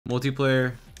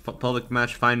Multiplayer, public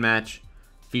match, find match,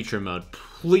 feature mode.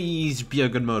 Please be a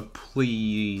good mode,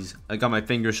 please. I got my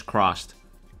fingers crossed.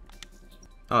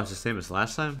 Oh, it's the same as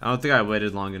last time? I don't think I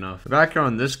waited long enough. Back here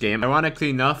on this game,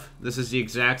 ironically enough, this is the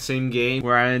exact same game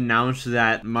where I announced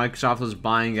that Microsoft was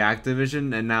buying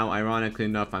Activision, and now, ironically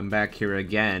enough, I'm back here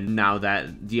again, now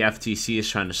that the FTC is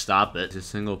trying to stop it. It's a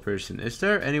single person. Is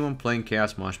there anyone playing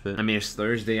Chaos Mosh Pit? I mean, it's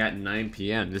Thursday at 9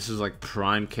 p.m. This is like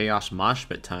prime Chaos Mosh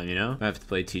Pit time, you know? I have to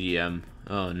play TDM.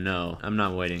 Oh no, I'm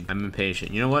not waiting. I'm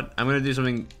impatient. You know what? I'm gonna do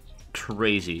something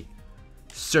crazy.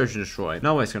 Search and destroy.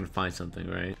 No way's gonna find something,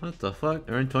 right? What the fuck?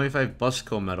 Earn 25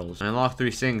 Busco medals. I unlock 3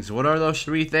 things. What are those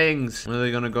 3 things? When are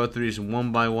they gonna go through these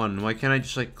one by one? Why can't I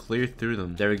just like clear through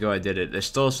them? There we go, I did it. It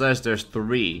still says there's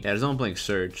 3. Yeah, there's no blank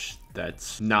search.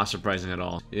 That's not surprising at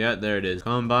all. Yeah, there it is.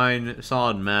 Combine,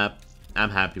 solid map. I'm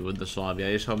happy with this lobby.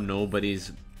 I just hope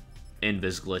nobody's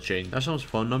invis glitching. That's someone's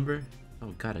phone number?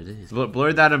 Oh god, it is.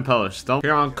 Blur that in post. Don't.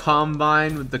 Here on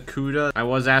Combine with the 𝙎𝙬𝙎𝘽𝙀. I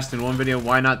was asked in one video,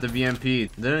 why not the VMP?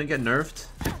 Didn't it get nerfed?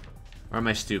 Or am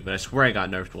I stupid? I swear I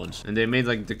got nerfed once. And they made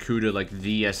like the 𝙎𝙬𝙎 like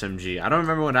the SMG. I don't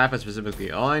remember what happened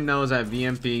specifically. All I know is that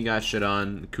VMP got shit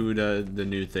on, 𝙎𝙬𝙎 the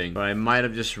new thing. But I might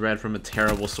have just read from a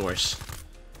terrible source.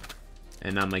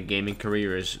 And now my gaming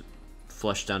career is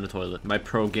flushed down the toilet. My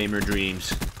pro gamer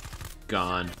dreams,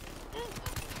 gone.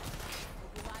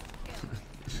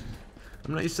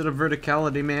 I'm not used to the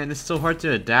verticality, man. It's so hard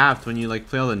to adapt when you like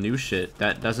play all the new shit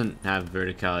that doesn't have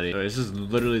verticality. This is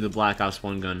literally the Black Ops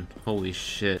 1 gun. Holy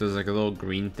shit. There's like a little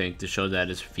green thing to show that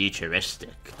it's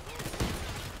futuristic.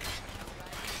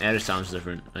 And it sounds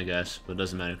different, I guess, but it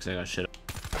doesn't matter because I got shit.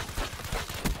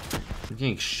 I'm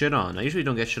getting shit on. I usually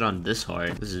don't get shit on this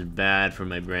hard. This is bad for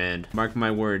my brand. Mark my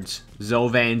words.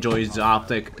 𝙎𝙬𝙎𝙎𝙎𝙀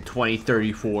Optic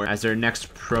 2034 as their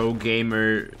next pro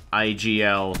gamer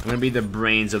IGL. I'm gonna be the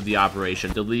brains of the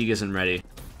operation. The league isn't ready.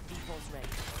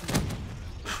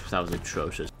 That was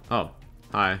atrocious. Oh,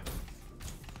 hi.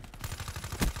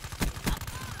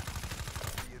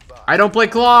 I don't play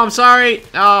Claw, I'm sorry.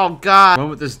 Oh god.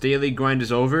 When this daily grind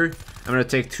is over, I'm gonna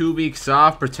take 2 weeks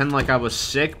off, pretend like I was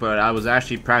sick, but I was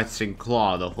actually practicing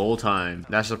Claw the whole time.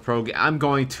 That's a pro game. I'm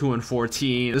going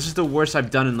 2-14. This is the worst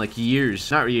I've done in like years.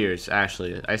 Not years,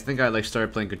 actually. I think I like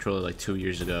started playing controller like 2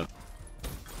 years ago.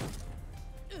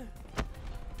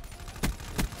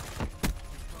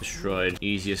 Destroyed.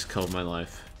 Easiest kill of my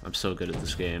life. I'm so good at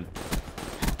this game.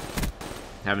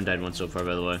 Haven't died once so far,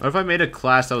 by the way. What if I made a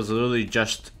class that was literally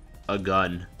just a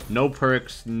gun? No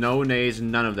perks, no nades,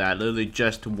 none of that. Literally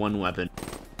just one weapon.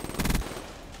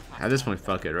 At this point,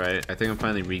 fuck it, right? I think I'm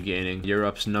finally regaining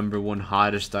Europe's #1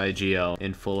 hottest IGL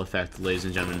in full effect, ladies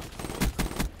and gentlemen.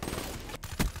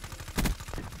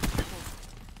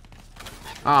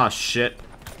 Ah, shit.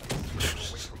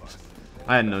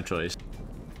 I had no choice.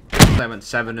 I went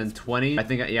 7-20. I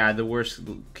think, yeah, the worst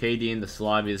KD in this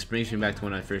lobby. This brings me back to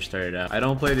when I first started out. I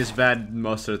don't play this bad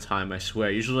most of the time, I swear.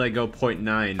 Usually I go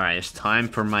 0.9. Alright, it's time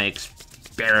for my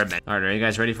experiment. Alright, are you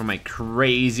guys ready for my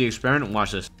crazy experiment?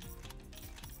 Watch this.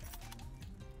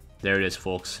 There it is,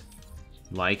 folks.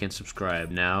 Like and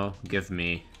subscribe. Now, give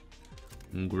me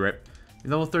grip.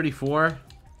 Level 34?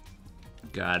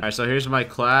 God. Alright, so here's my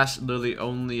class. Literally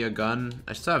only a gun.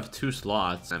 I still have 2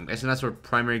 slots. I'm guessing that's for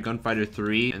primary gunfighter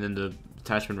 3 and then the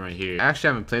attachment right here. I actually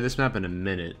haven't played this map in a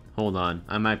minute. Hold on.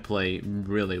 I might play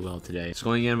really well today. It's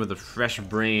going in with a fresh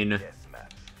brain.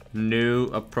 New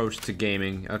approach to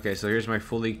gaming. Okay, so here's my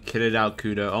fully kitted out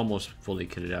𝙎𝙬𝙎𝘎. Almost fully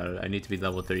kitted out. I need to be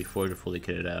level 34 to fully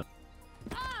kit it out.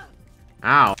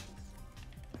 Ow!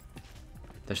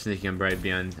 They're sneaking on bright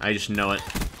beyond. I just know it.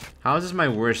 How is this my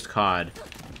worst COD?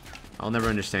 I'll never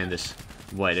understand this.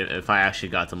 What, if I actually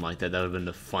got them like that, that would have been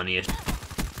the funniest.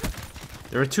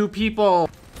 There are 2 people!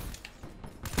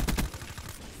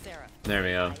 There we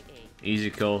go.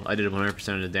 Easy kill. I did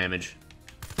 100% of the damage.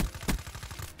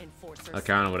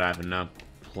 Okay, I don't know what happened now.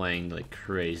 Playing like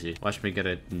crazy. Watch me get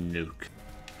a nuke.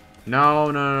 No,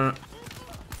 no, no.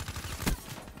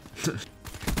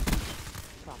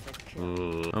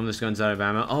 Ooh. This gun's out of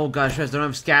ammo. Oh gosh, guys, don't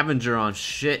have scavenger on.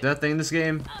 Shit. Is that thing in this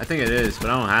game? I think it is, but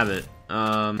I don't have it.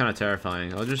 Kind of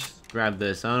terrifying. I'll just grab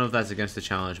this. I don't know if that's against the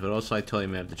challenge, but also I totally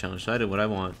made up the challenge, so I did what I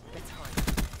want.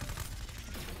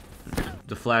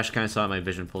 The flash kind of saw my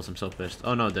vision pulse. I'm so pissed.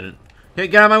 Oh no, it didn't. Hey,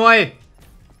 get out of my way!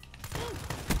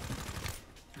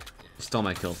 Stole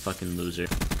my kill, fucking loser.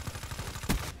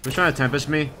 Who's trying to tempest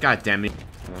me? God damn me.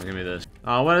 Oh, give me this.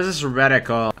 Oh, what is this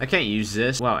reticle? I can't use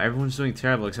this. Wow, everyone's doing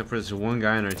terrible except for this one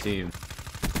guy on our team.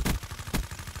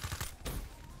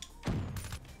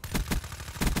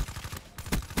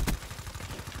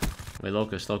 Wait,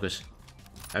 Locust, Locust.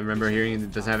 I remember hearing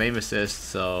it doesn't have aim assist,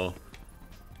 so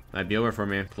might be over for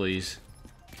me, please.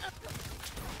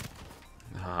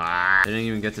 I didn't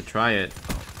even get to try it.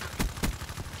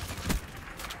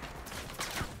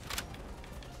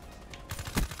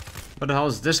 What the hell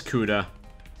is this CUDA?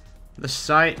 The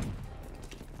sight?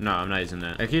 No, I'm not using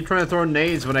that. I keep trying to throw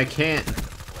nades, but I can't.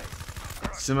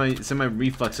 It's in my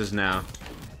reflexes now.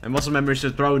 My muscle memory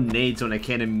should throw nades when I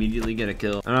can't immediately get a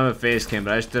kill. I don't have a face cam,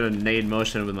 but I just did a nade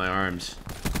motion with my arms.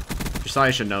 Just thought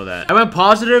I should know that. I went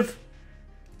positive?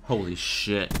 Holy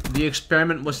shit. The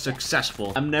experiment was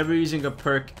successful. I'm never using a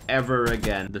perk ever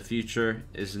again. The future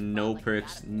is no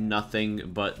perks,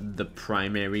 nothing but the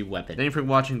primary weapon. Thank you for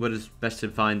watching what is best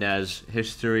defined as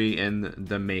history in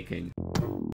the making.